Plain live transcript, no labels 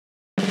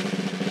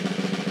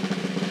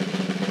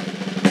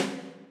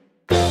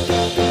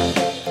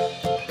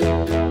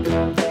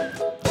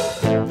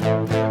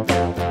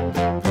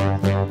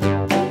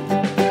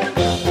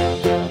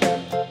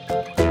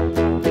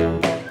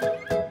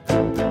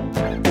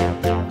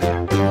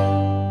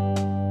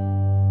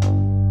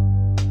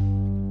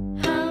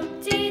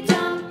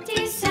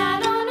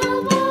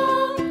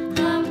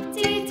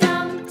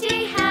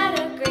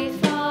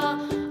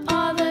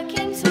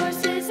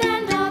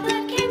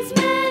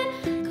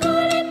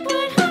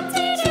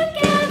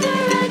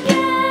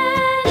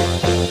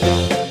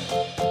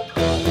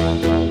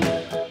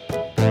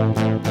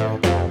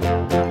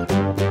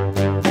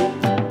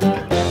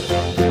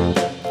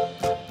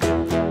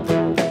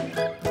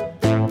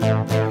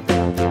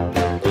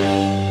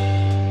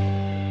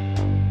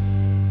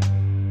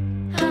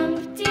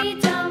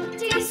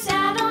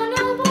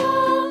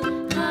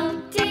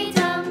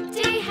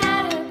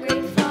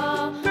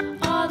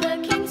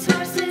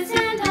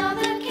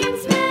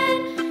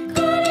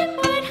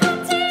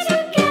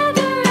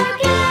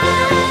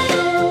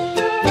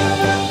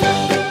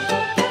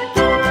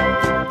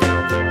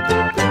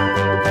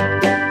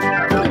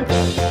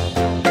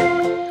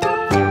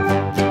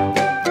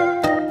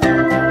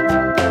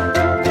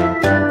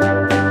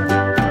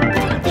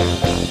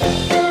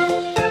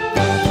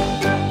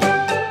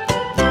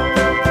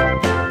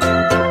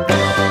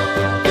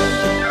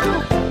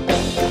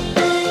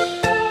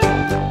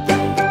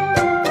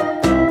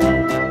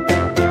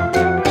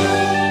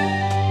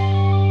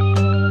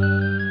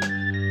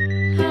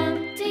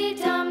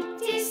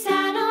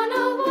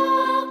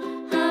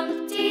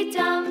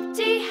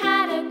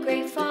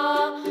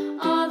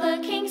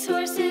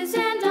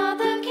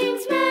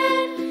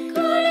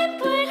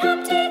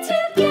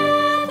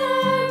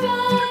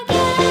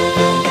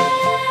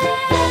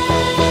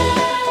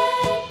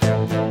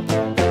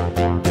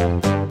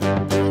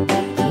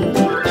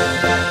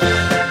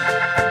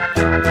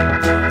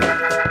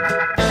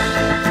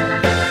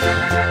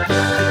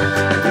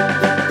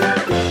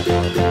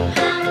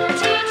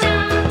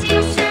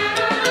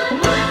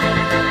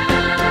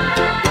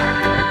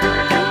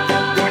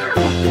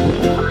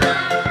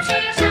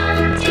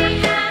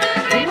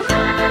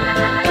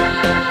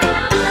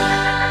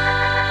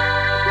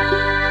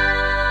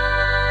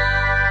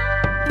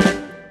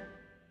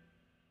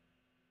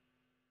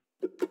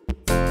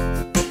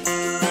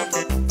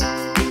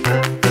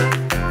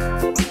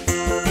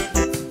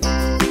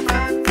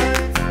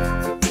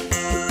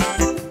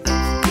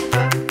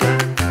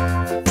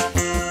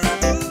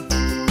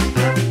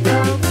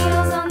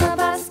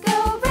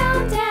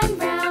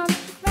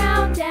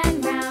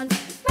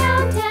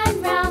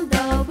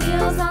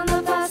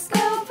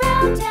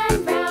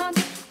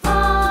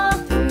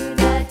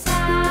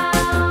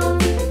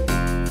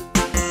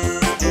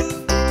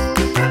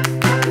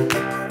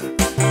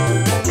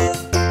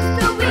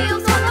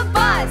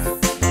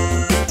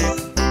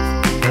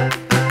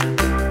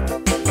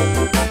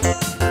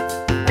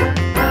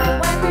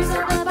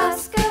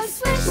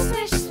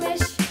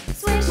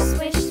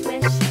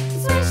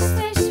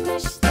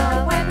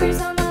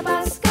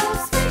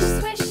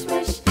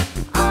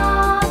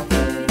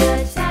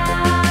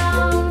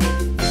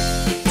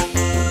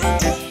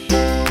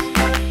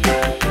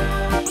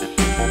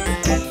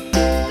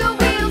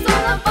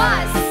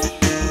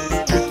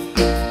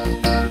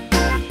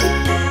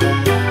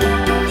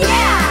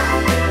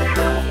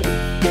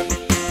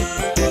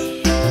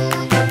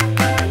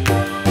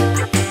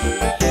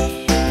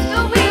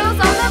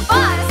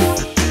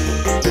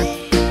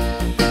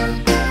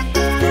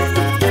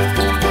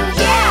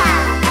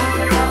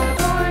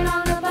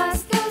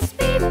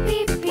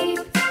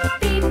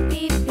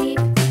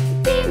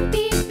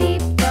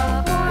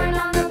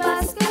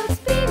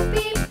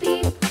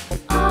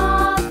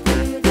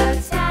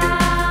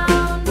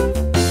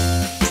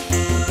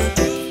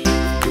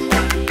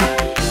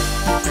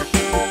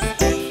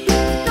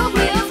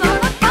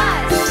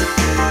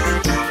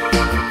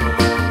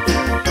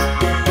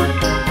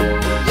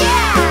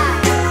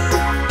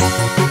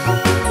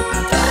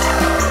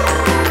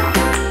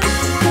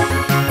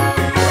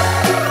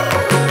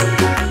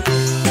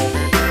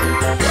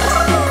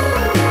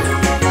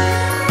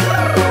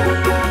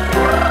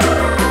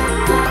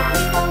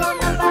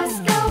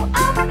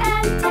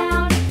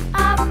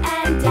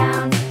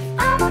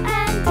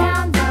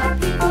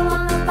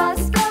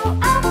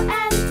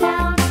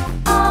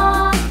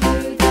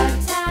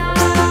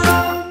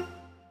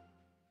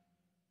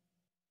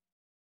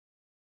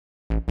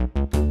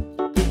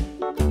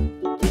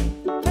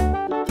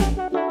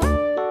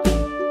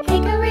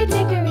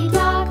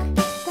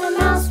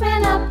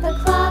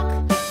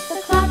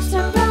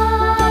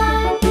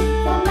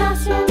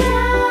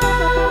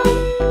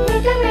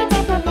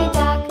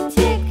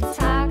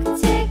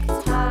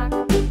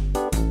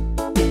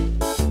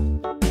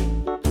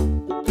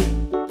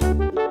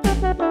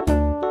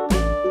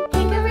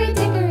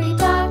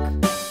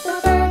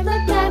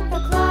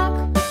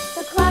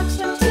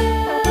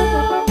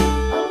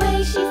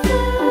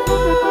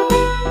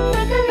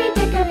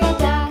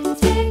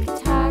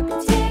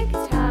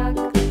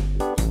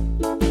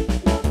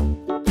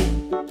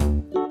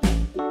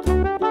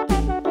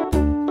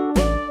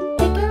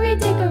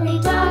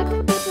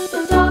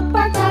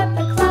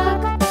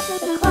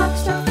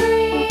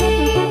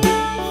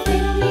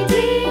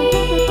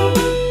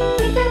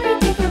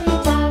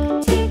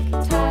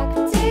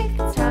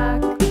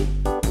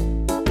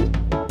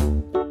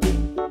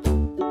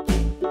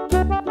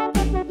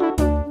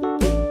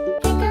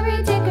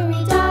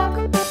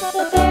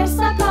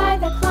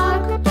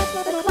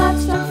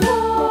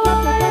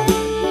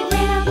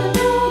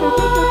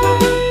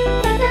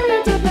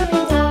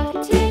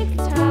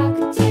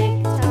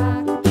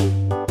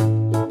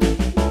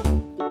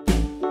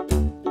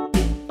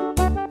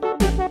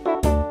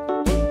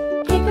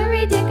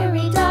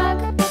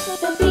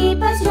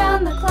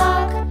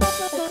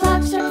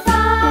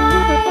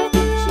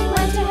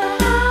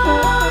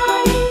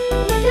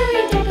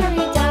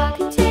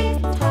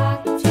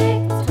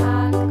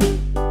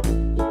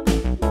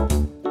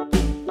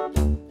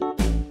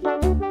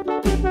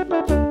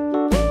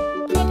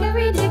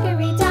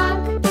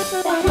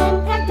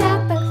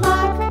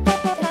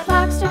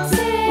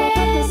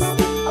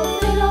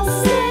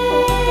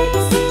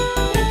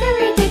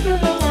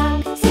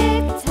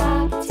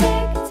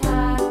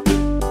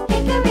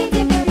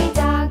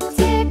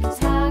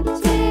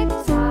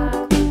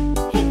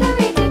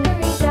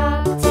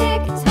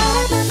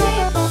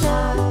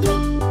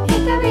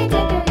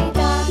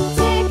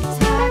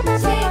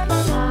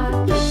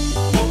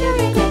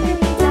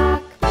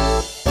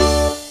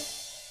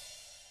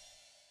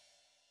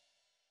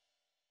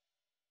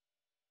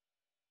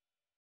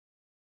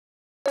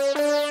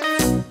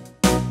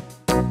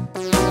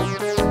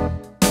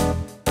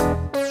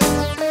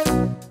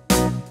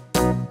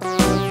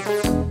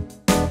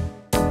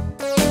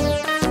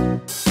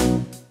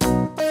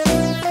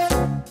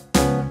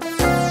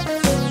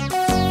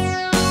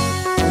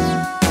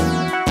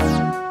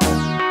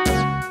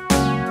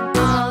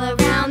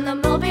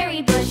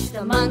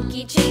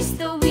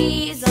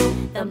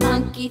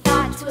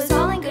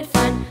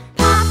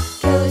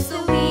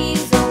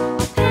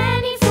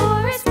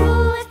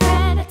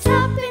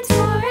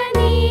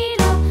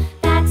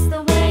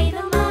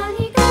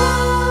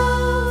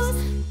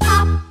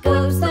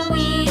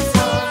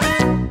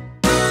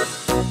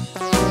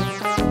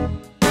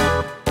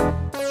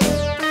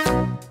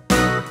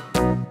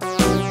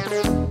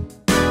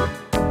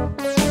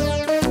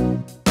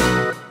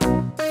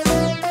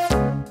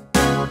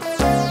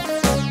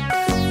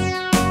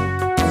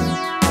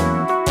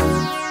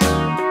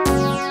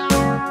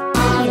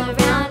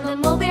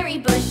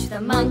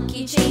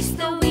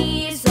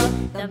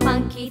The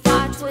monkey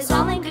thought 'twas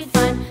all in good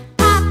fun.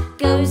 Pop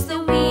goes the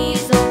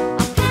weasel.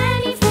 A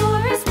penny for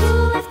a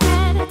spool of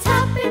thread, a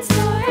tuppence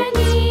for a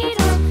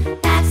needle.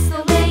 That's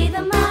the way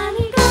the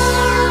money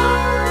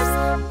goes.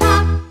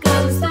 Pop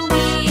goes the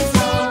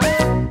weasel.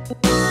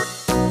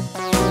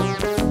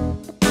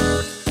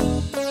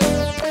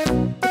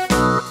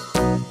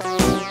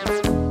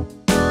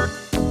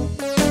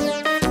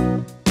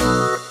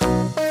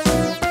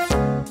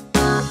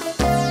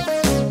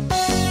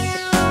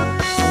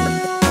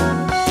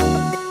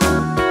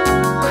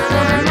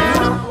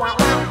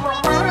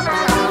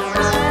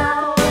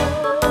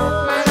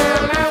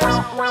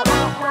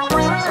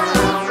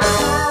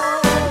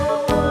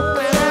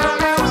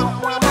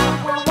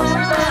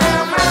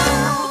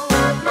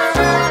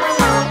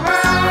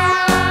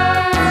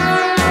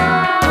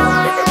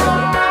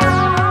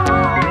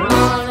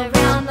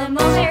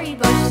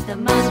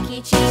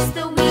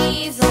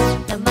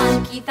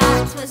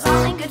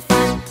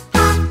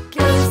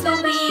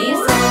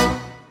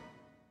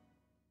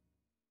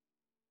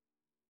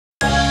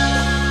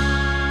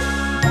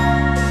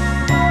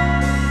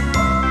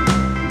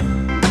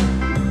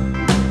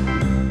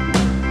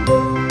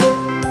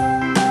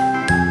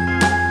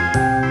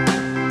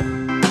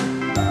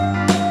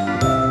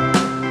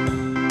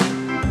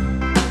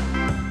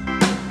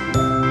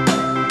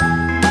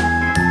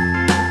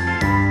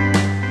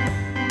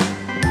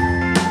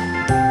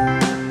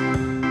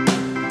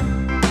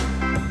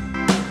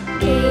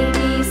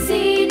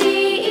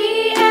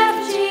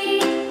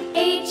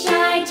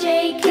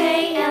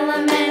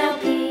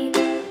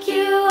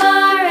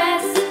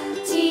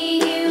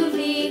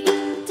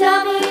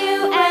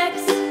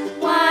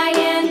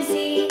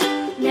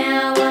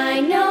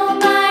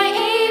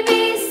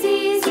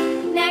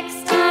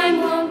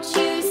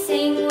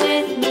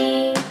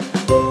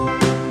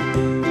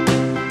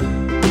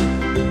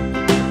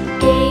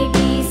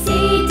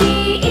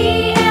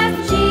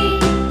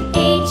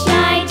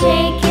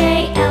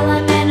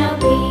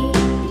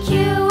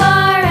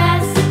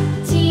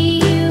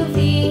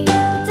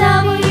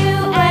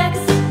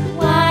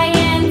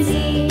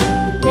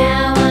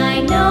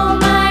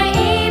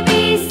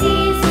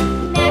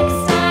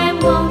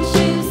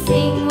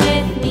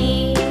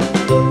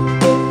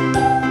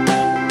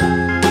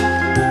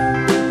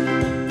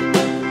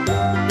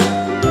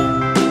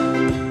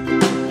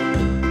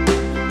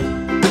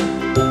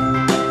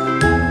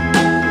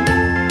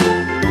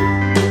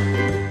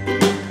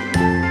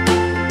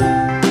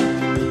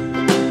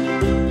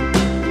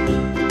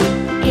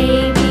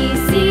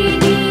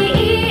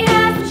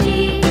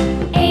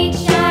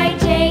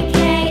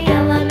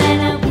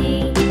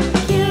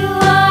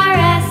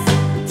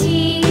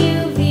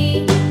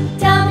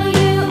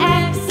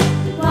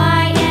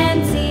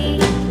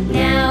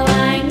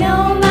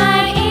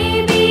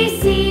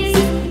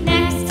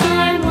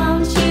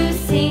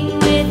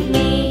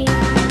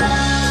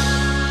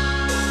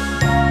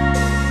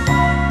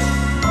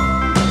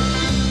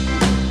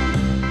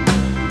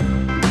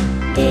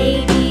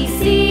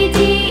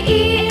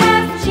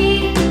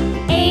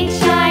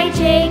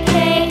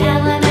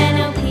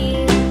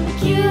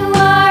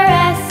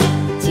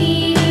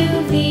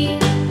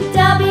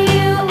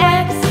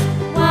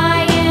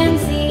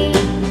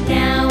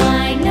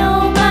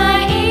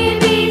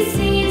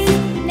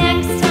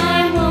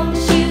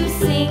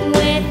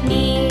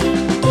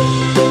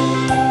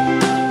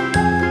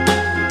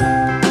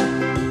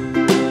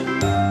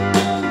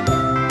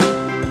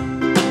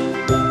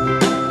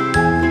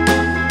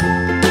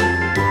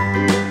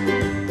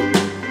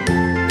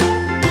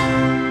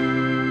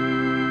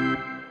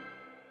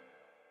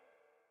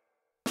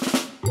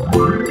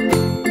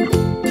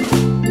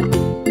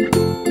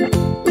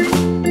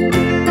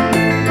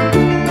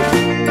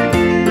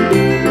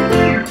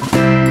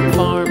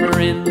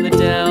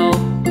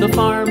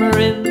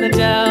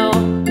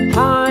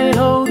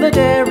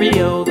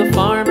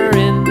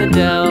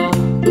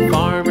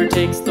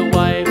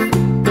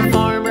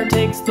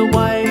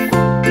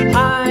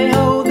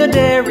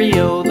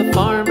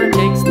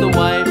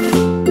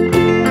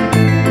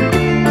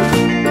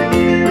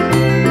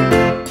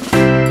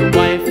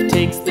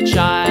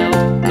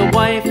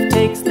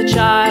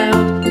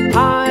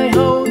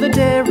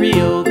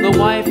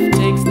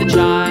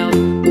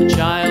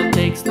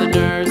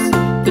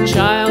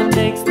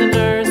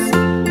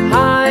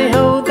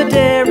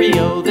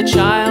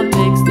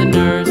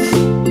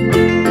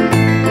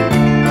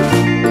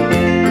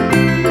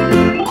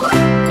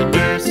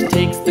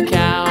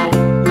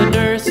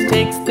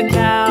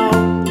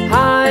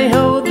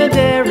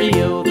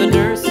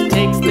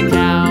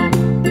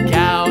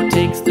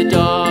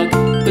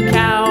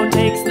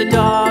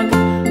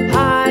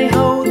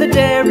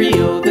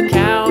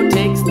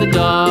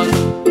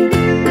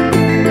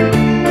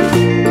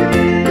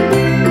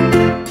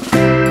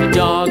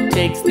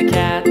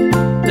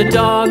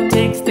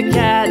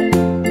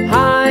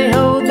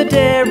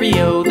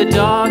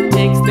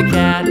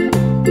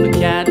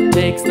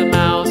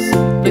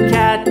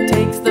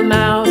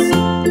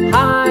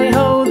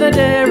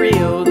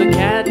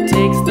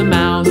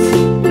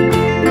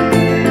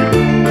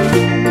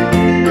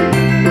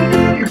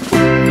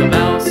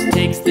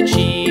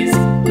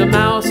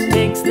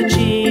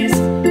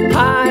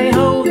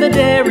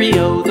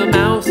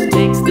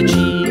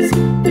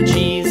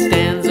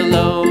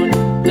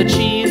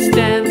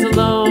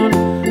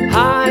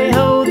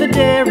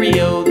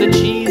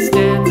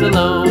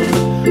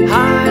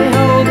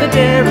 Hi-ho, the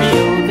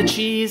dairy-o, the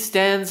cheese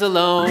stands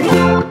alone.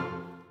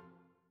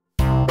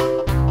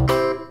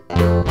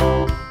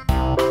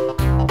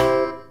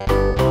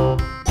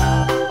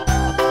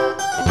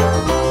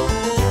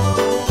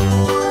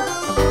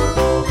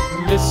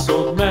 This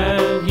old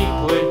man, he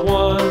played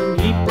one.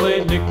 He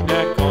played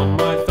knick-knack on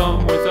my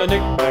thumb with a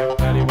knick-knack,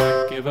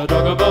 paddywhack, give a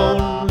dog a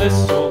bone.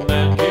 This old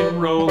man came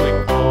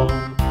rolling home.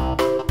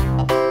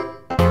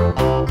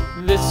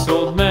 This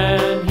old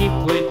man, he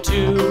played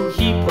two.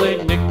 He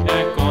played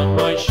knick-knack on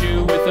my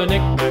shoe with a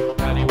knick-knack,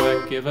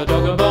 paddywhack, give a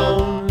dog a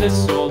bone.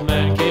 This old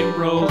man came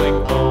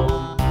rolling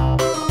home.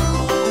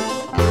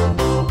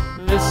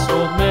 This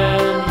old man,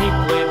 he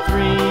played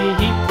three.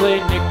 He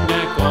played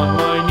knick-knack on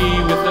my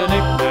knee with a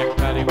knick-knack,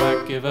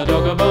 paddywhack, give a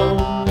dog a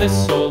bone.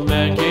 This old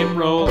man came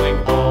rolling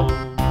home.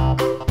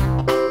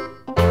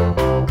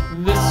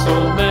 This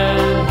old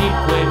man, he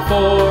played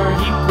four.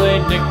 He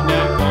played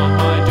knick-knack on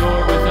my door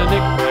with a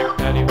knick-knack,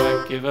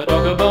 paddywhack, give a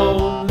dog a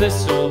bone.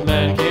 This old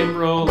man came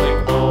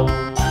rolling home.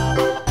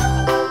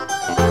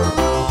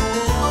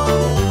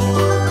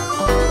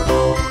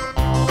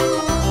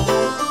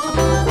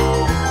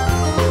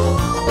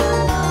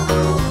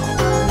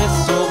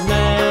 This old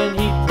man,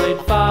 he played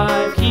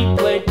five. He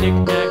played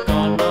knick-knack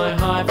on my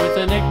hive with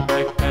a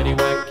knick-knack,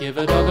 paddywhack, give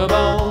a dog a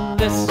bone.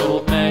 This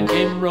old man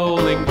came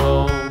rolling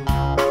home.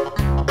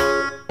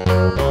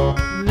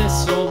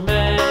 This old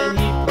man,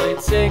 he played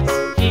six.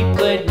 He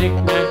played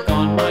knick-knack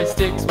on my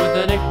sticks with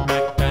a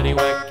knick-knack,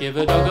 paddywhack, give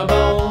a dog a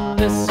bone.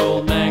 This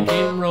old man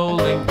came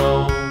rolling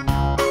home.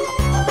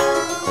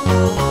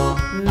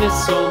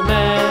 This old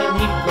man,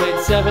 he played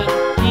seven.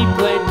 He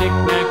played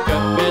knick-knack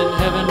up in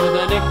heaven with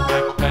a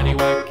knick-knack,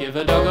 paddywhack, give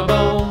a dog a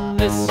bone.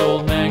 This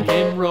old man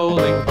came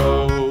rolling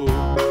home.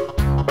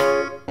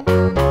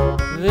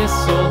 This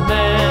old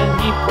man,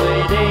 he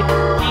played eight.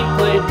 He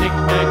played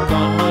knick-knack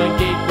on my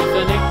gate with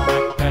a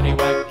knick-knack,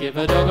 paddywhack, give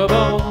a dog a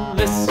bone.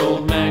 This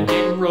old man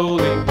came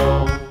rolling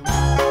home.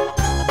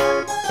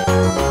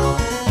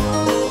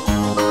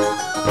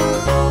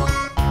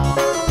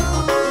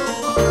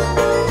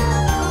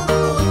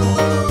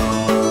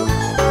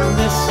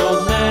 This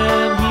old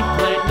man, he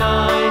played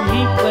nine.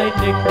 He played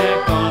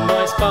knick-knack on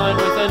my spine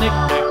with a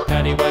knick-knack,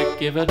 paddywhack,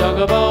 give a dog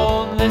a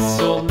bone. This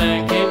old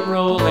man came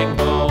rolling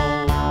home.